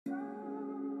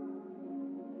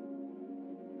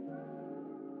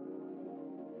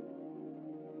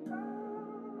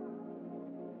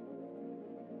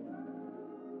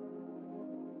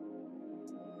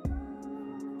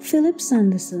Philip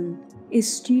Sanderson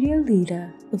is studio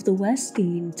leader of the West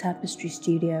Dean Tapestry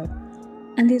Studio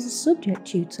and is a subject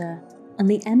tutor on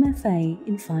the MFA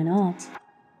in Fine Art.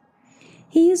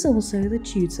 He is also the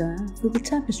tutor for the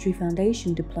Tapestry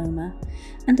Foundation Diploma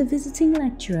and a visiting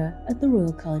lecturer at the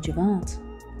Royal College of Art.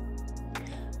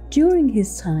 During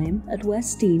his time at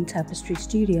West Dean Tapestry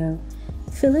Studio,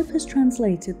 Philip has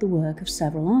translated the work of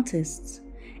several artists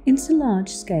into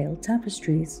large-scale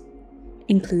tapestries,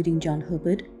 including John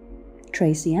Hubbard,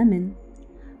 Tracy Emin,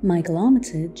 Michael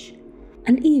Armitage,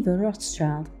 and Eva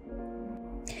Rothschild.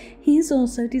 He has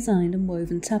also designed and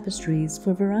woven tapestries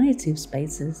for a variety of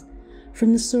spaces,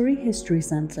 from the Surrey History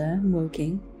Centre in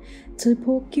Woking to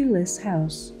Portcullis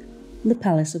House, the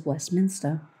Palace of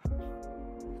Westminster.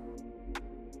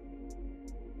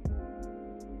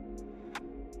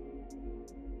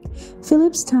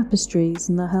 Philip's tapestries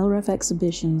and the Heallreaf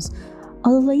exhibitions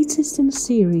are the latest in a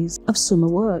series of summer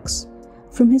works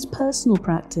from his personal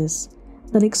practice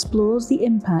that explores the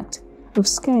impact of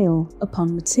scale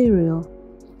upon material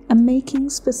and making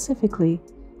specifically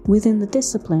within the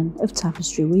discipline of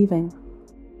tapestry weaving.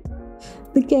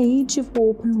 The gauge of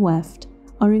warp and weft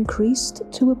are increased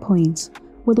to a point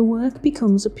where the work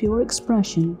becomes a pure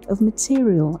expression of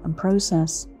material and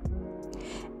process.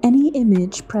 Any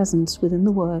image present within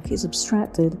the work is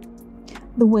abstracted.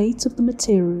 The weight of the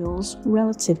materials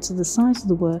relative to the size of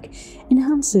the work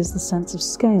enhances the sense of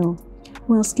scale,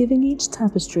 whilst giving each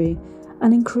tapestry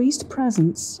an increased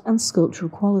presence and sculptural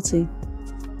quality.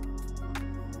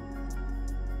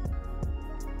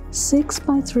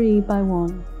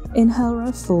 6x3x1 in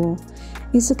Heallreaf 4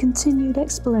 is a continued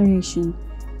exploration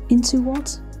into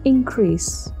what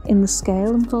increase in the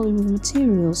scale and volume of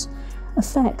materials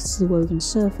affects the woven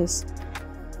surface.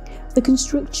 The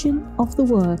construction of the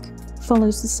work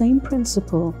follows the same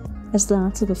principle as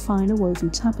that of a finer woven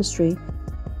tapestry,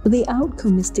 but the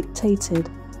outcome is dictated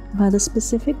by the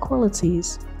specific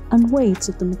qualities and weight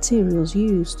of the materials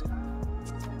used.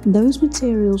 Those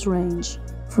materials range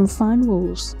from fine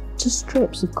wools to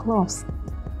strips of cloth.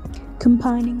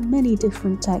 Combining many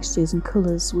different textures and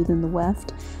colours within the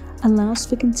weft allows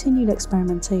for continued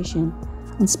experimentation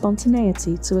and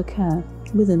spontaneity to occur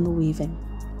within the weaving.